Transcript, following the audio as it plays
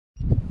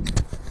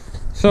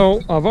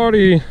So I've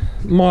already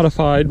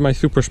modified my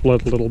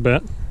Supersplit a little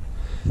bit.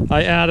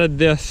 I added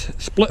this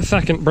split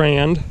second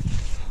brand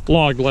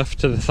log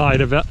lift to the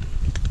side of it.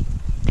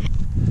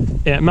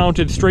 It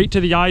mounted straight to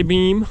the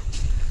I-beam.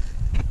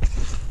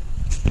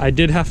 I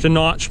did have to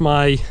notch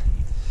my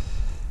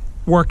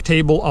work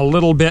table a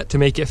little bit to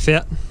make it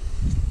fit,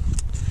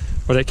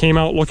 but it came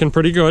out looking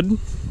pretty good,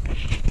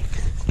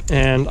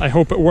 and I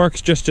hope it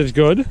works just as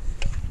good.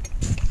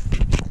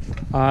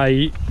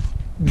 I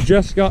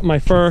just got my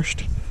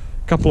first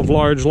couple of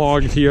large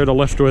logs here to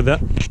lift with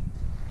it.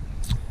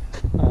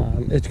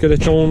 It's got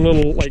its own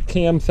little like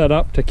cam set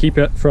up to keep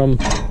it from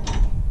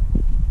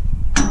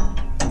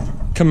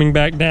coming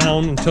back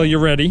down until you're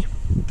ready.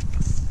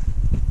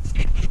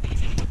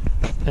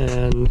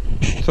 And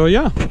so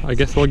yeah, I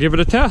guess we'll give it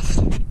a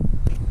test.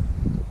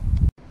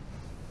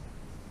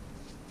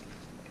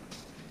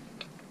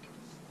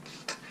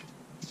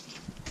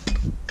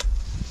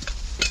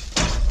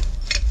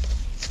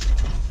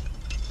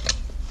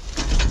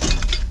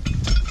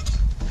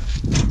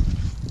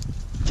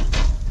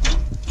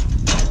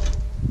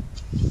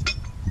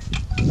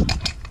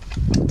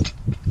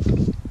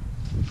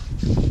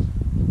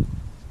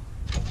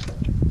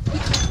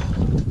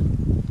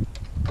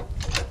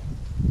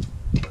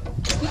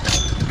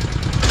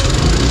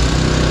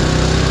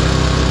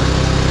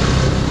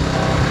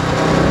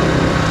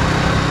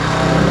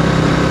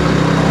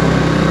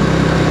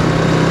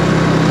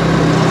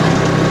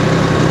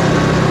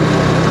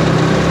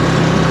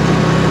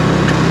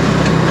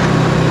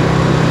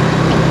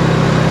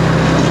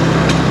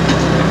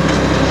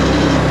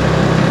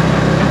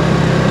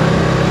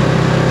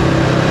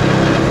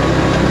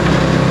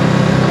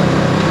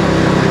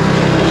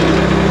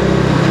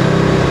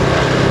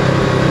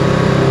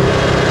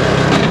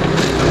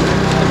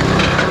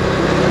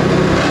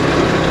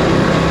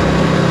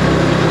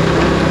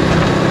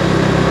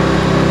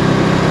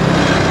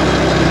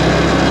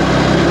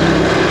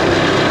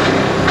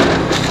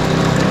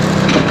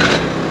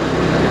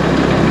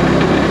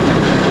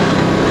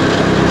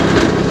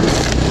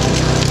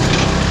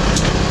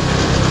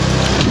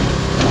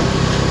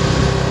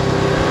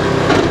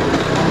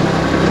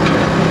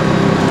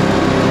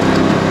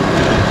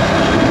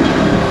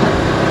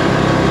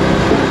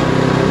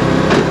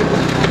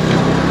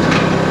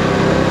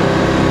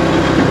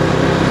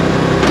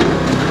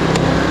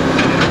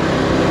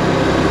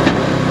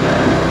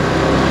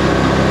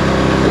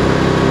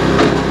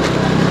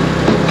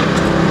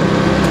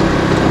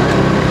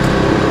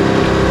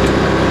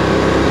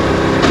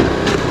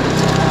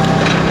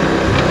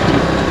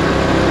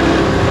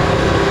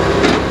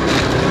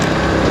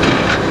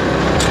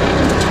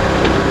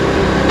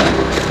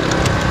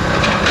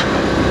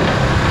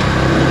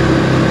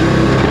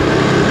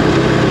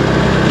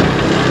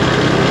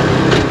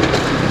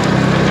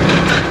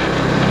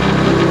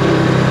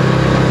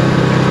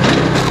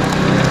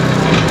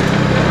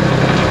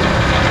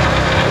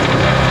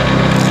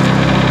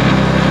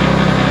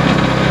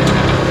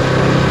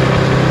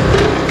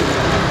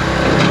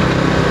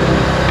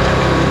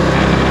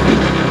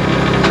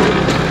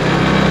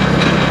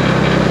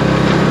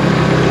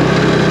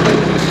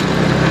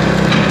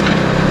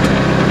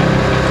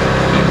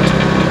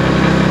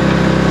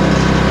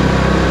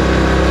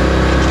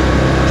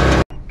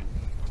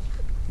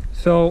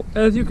 So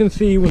as you can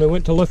see, when I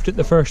went to lift it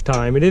the first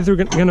time, it is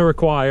going to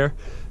require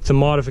some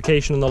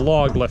modification on the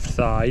log lift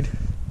side,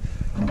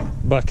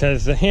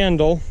 because the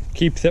handle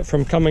keeps it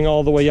from coming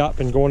all the way up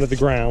and going to the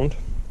ground.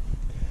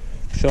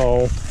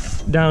 So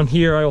down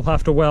here I will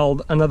have to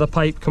weld another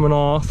pipe coming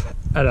off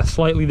at a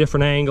slightly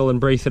different angle and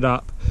brace it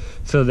up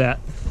so that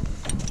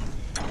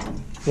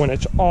when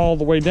it's all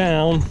the way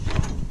down,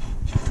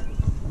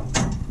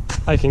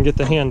 I can get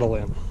the handle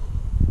in.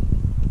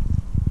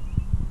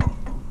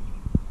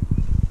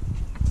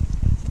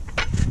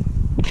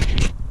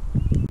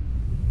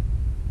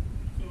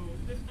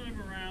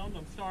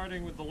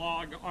 Starting with the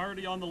log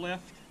already on the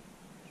lift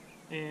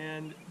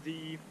and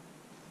the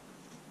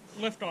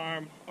lift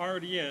arm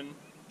already in,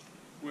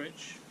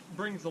 which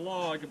brings the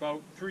log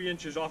about 3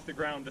 inches off the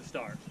ground to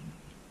start.